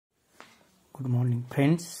Good morning,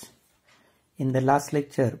 friends. In the last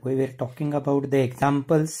lecture, we were talking about the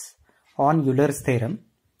examples on Euler's theorem.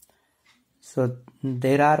 So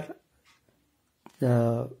there are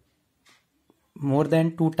more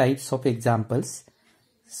than two types of examples.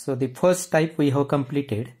 So the first type we have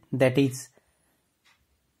completed, that is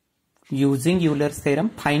using Euler's theorem,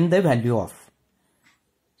 find the value of.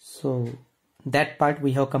 So that part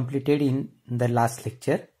we have completed in the last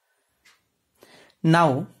lecture.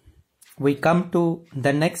 Now we come to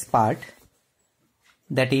the next part,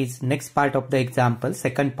 that is next part of the example,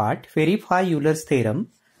 second part. Verify Euler's theorem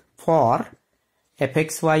for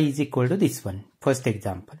fxy is equal to this one, first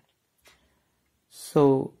example.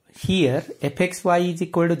 So here fxy is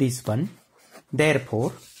equal to this one.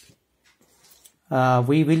 Therefore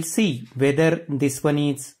we will see whether this one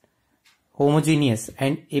is homogeneous,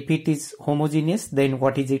 and if it is homogeneous, then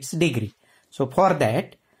what is its degree. So for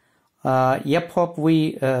that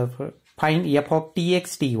we find f of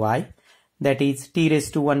tx ty, that is t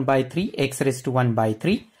raised to 1 by 3 x raised to 1 by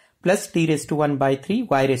 3 plus t raised to 1 by 3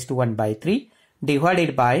 y raised to 1 by 3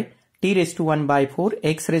 divided by t raised to 1 by 4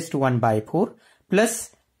 x raised to 1 by 4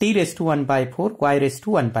 plus t raised to 1 by 4 y raised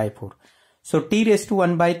to 1 by 4. So t raised to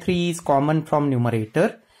 1 by 3 is common from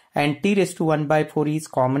numerator and t raised to 1 by 4 is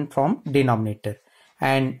common from denominator,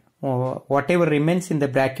 and whatever remains in the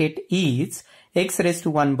bracket is x raised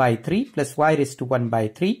to 1 by 3 plus y raised to 1 by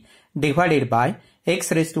 3 divided by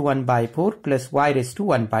x raised to 1 by 4 plus y raised to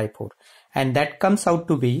 1 by 4, and that comes out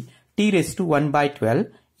to be t raised to 1 by 12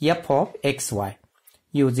 f of xy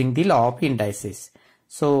using the law of indices.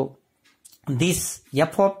 So this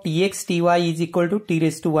f of tx ty is equal to t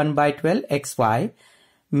raised to 1 by 12 xy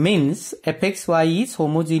means fxy is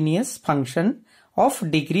homogeneous function of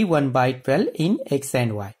degree 1 by 12 in x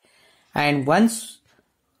and y. And once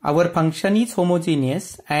our function is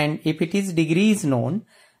homogeneous and if it is degree is known,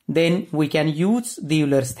 then we can use the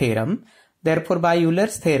Euler's theorem. Therefore by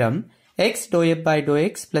Euler's theorem, x dou f by dou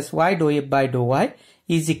x plus y dou f by dou y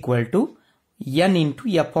is equal to n into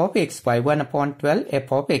f of xy, 1 upon 12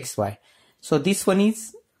 f of xy. So this one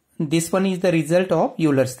is the result of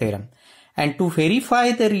Euler's theorem. And to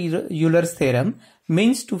verify the Euler's theorem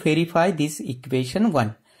means to verify this equation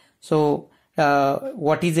 1. So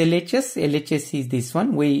what is LHS? LHS is this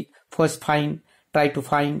one. We first try to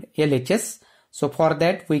find LHS. So for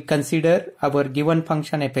that we consider our given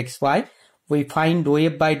function fxy. We find dou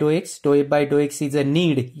f by dou x. Dou f by dou x is a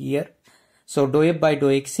need here. So dou f by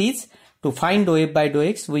dou x is, to find dou f by dou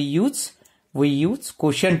x we use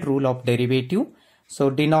quotient rule of derivative. So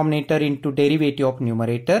denominator into derivative of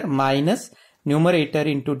numerator minus numerator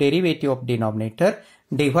into derivative of denominator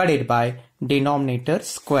divided by denominator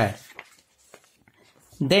square.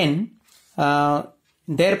 Then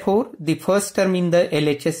therefore the first term in the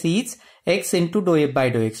LHS is x into dou f by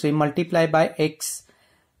dou x. We multiply by x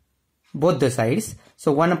both the sides.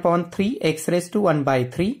 So 1 upon 3 x raised to 1 by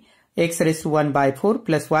 3 x raised to 1 by 4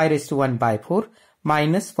 plus y raised to 1 by 4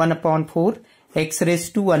 minus 1 upon 4 x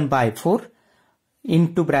raised to 1 by 4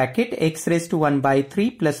 into bracket x raised to 1 by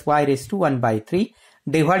 3 plus y raised to 1 by 3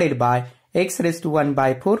 divided by x raised to 1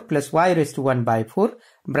 by 4 plus y raised to 1 by 4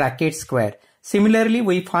 bracket square. Similarly,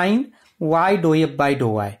 we find y dou f by dou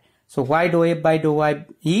y. So y dou f by dou y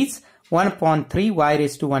is 1 upon 3 y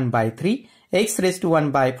raised to 1 by 3 x raised to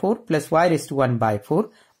 1 by 4 plus y raised to 1 by 4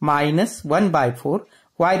 minus 1 by 4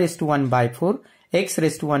 y raised to 1 by 4 x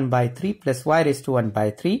raised to 1 by 3 plus y raised to 1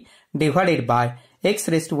 by 3 divided by x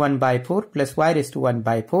raised to 1 by 4 plus y raised to 1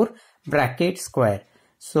 by 4 bracket square.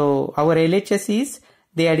 So our LHS is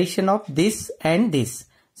the addition of this and this.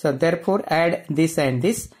 So therefore add this and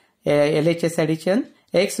this. LHS addition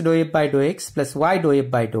x dou f by dou x plus y dou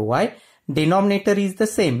f by dou y. Denominator is the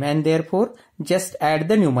same and therefore just add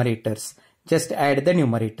the numerators.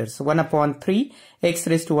 1 upon 3 x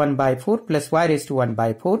raised to 1 by 4 plus y raised to 1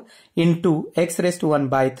 by 4 into x raised to 1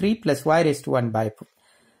 by 3 plus y raised to 1 by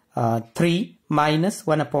 3 minus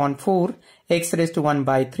 1 upon 4 x raised to 1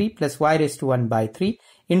 by 3 plus y raised to 1 by 3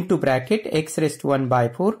 into bracket x raised to 1 by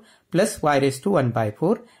 4 plus y raised to 1 by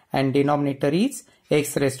 4, and denominator is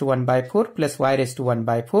x raised to 1 by 4 plus y raised to 1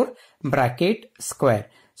 by 4 bracket square.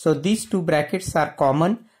 So these two brackets are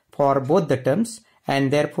common for both the terms, and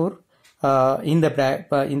therefore in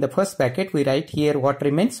the first bracket we write here what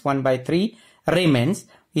remains, 1 by 3 remains,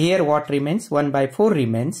 here what remains, 1 by 4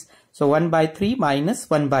 remains. So 1 by 3 minus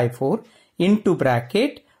 1 by 4 into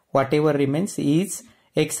bracket whatever remains is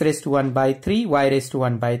x raised to 1 by 3 y raised to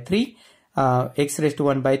 1 by 3 x raised to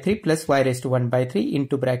 1 by 3 plus y raised to 1 by 3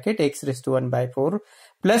 into bracket x raised to 1 by 4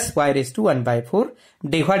 plus y raised to 1 by 4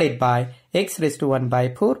 divided by x raised to 1 by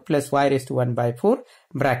 4 plus y raised to 1 by 4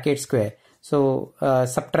 bracket square. So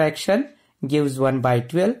subtraction gives 1 by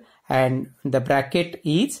 12 and the bracket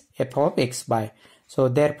is f of x by. So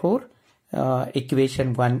therefore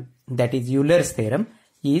equation 1, that is Euler's theorem,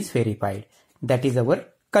 is verified. That is our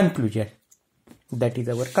conclusion. That is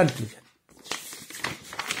our conclusion.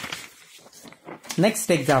 Next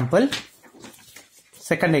example,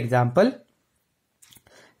 second example,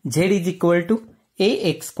 z is equal to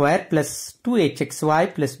ax square plus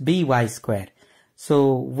 2hxy plus by square.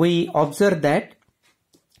 So we observe that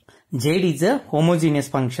z is a homogeneous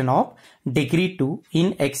function of degree 2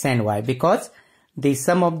 in x and y, because the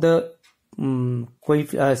sum of the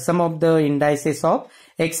indices of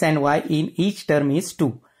x and y in each term is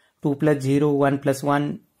 2. 2 plus 0, 1 plus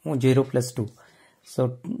 1, 0 plus 2.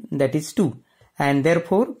 So that is 2. And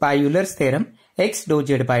therefore by Euler's theorem, x dou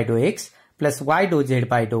z by dou x plus y dou z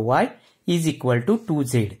by dou y is equal to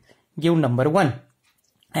 2z. Give number 1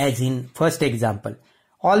 as in first example.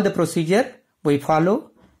 All the procedure we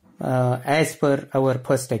follow as per our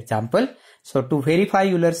first example. So to verify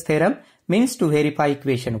Euler's theorem means to verify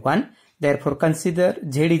equation 1. Therefore consider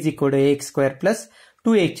z is equal to ax square plus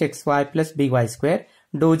 2hxy plus by square,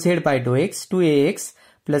 dou z by dou x 2ax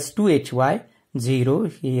plus 2hy, 0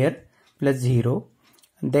 here plus 0.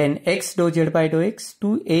 Then x dou z by dou x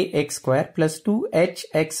 2ax square plus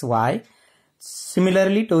 2hxy.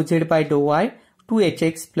 Similarly dou z by dou y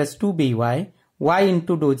 2hx plus 2by, y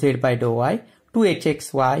into dou z by dou y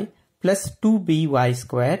 2hxy plus 2by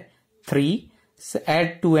square, 3. So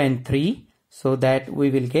add 2 and 3, so that we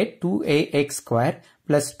will get 2ax square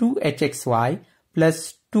plus 2hxy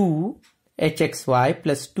plus 2hxy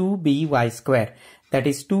plus 2by square. That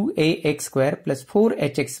is 2ax square plus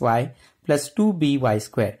 4hxy plus 2by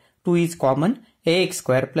square. 2 is common, ax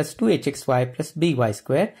square plus 2hxy plus by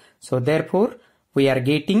square. So therefore we are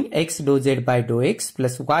getting x dou z by dou x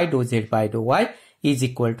plus y dou z by dou y is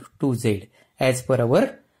equal to 2z as per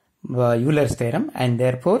our Euler's theorem, and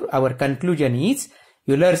therefore our conclusion is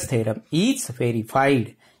Euler's theorem is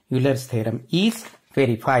verified. Euler's theorem is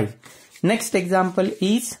verified. Next example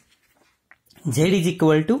is z is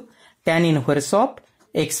equal to tan inverse of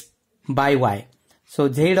x by y.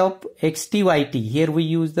 So z of xt yt, here we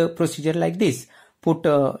use the procedure like this. Put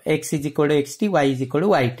x is equal to xt, y is equal to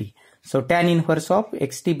yt. So tan inverse of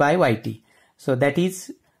xt by yt. So that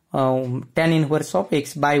is tan inverse of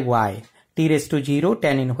x by y. T raised to 0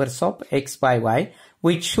 tan inverse of x by y,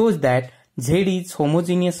 which shows that z is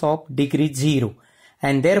homogeneous of degree 0.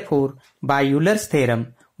 And therefore by Euler's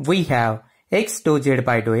theorem we have x dou z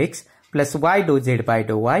by dou x plus y dou z by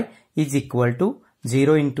dou y is equal to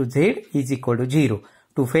 0 into z is equal to 0.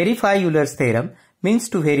 To verify Euler's theorem means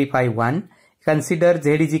to verify 1. Consider z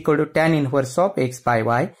is equal to tan inverse of x by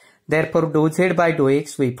y. Therefore dou z by dou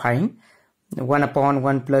x we find 1 upon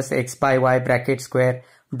 1 plus x by y bracket square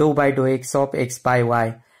dou by dou x of x by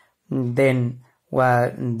y. Then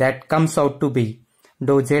that comes out to be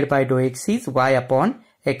dou z by dou x is y upon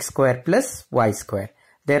x square plus y square.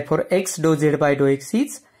 Therefore x dou z by dou x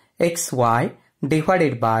is xy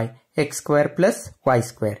divided by x square plus y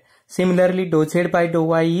square. Similarly dou z by dou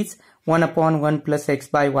y is 1 upon 1 plus x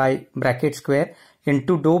by y bracket square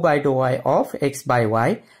into dou by dou y of x by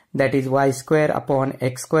y, that is y square upon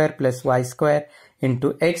x square plus y square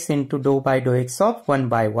into x into dou by dou x of 1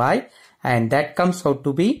 by y, and that comes out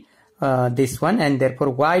to be this one, and therefore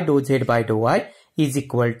y dou z by dou y is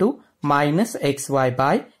equal to minus xy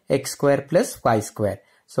by x square plus y square.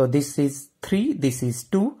 So this is 3, this is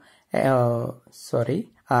 2,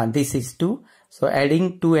 this is 2. So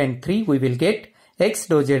adding 2 and 3 we will get x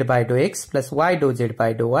dou z by dou x plus y dou z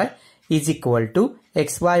by dou y is equal to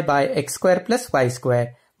xy by x square plus y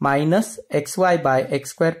square minus xy by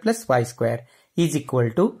x square plus y square is equal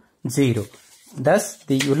to 0. Thus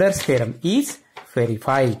the Euler's theorem is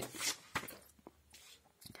verified.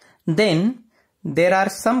 Then there are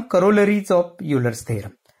some corollaries of Euler's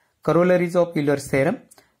theorem. Corollaries of Euler's theorem,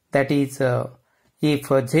 that is if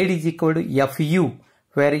z is equal to fu,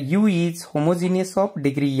 where u is homogeneous of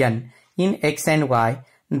degree n in x and y,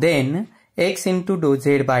 then x into dou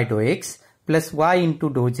z by dou x plus y into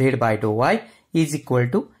dou z by dou y is equal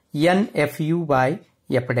to n fu by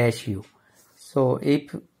f dash u. So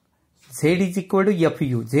if z is equal to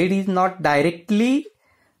fu, z is not directly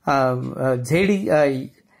f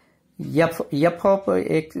of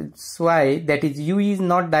x y, that is u is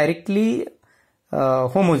not directly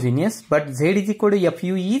homogeneous, but z is equal to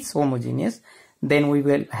fu is homogeneous, then we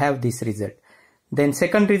will have this result. Then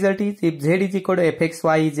second result is if z is equal to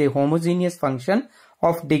fxy is a homogeneous function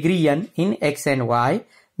of degree n in x and y,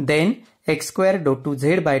 then x square dou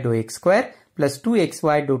 2z by dou x square plus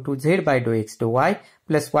 2xy dou 2z by dou x dou y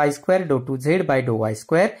plus y square dou 2z by dou y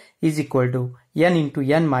square is equal to n into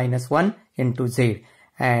n minus 1 into z,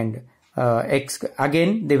 and x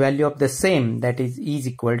again the value of the same, that is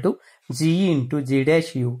equal to g into g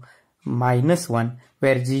dash u minus 1,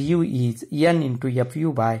 where gu is n into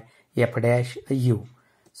fu by f dash u.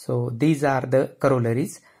 So these are the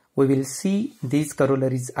corollaries. We will see these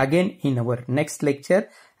corollaries again in our next lecture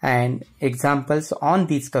and examples on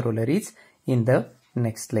these corollaries in the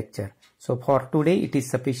next lecture. So for today it is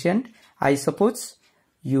sufficient. I suppose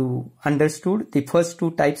you understood the first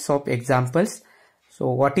two types of examples.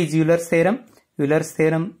 So what is Euler's theorem? Euler's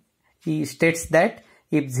theorem states that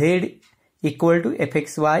if z equal to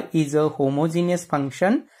fxy is a homogeneous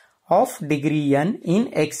function of degree n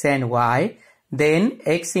in x and y, then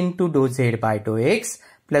x into dou z by dou x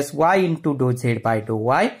plus y into dou z by dou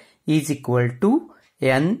y is equal to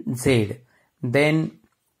nz. Then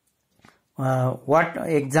what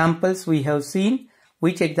examples we have seen?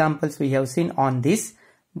 Which examples we have seen on this?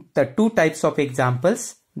 The two types of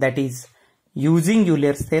examples, that is using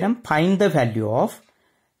Euler's theorem, find the value of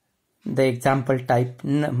the example type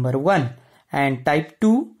number 1, and type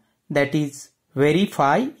 2, that is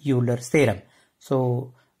verify Euler's theorem.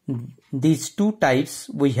 So these two types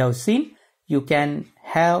we have seen. You can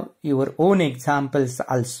have your own examples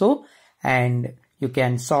also, and you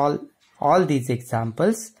can solve all these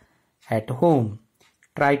examples at home.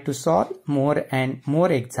 Try to solve more and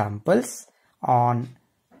more examples on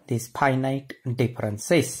these finite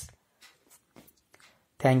differences.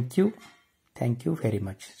 Thank you. Thank you very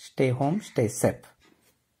much. Stay home, stay safe.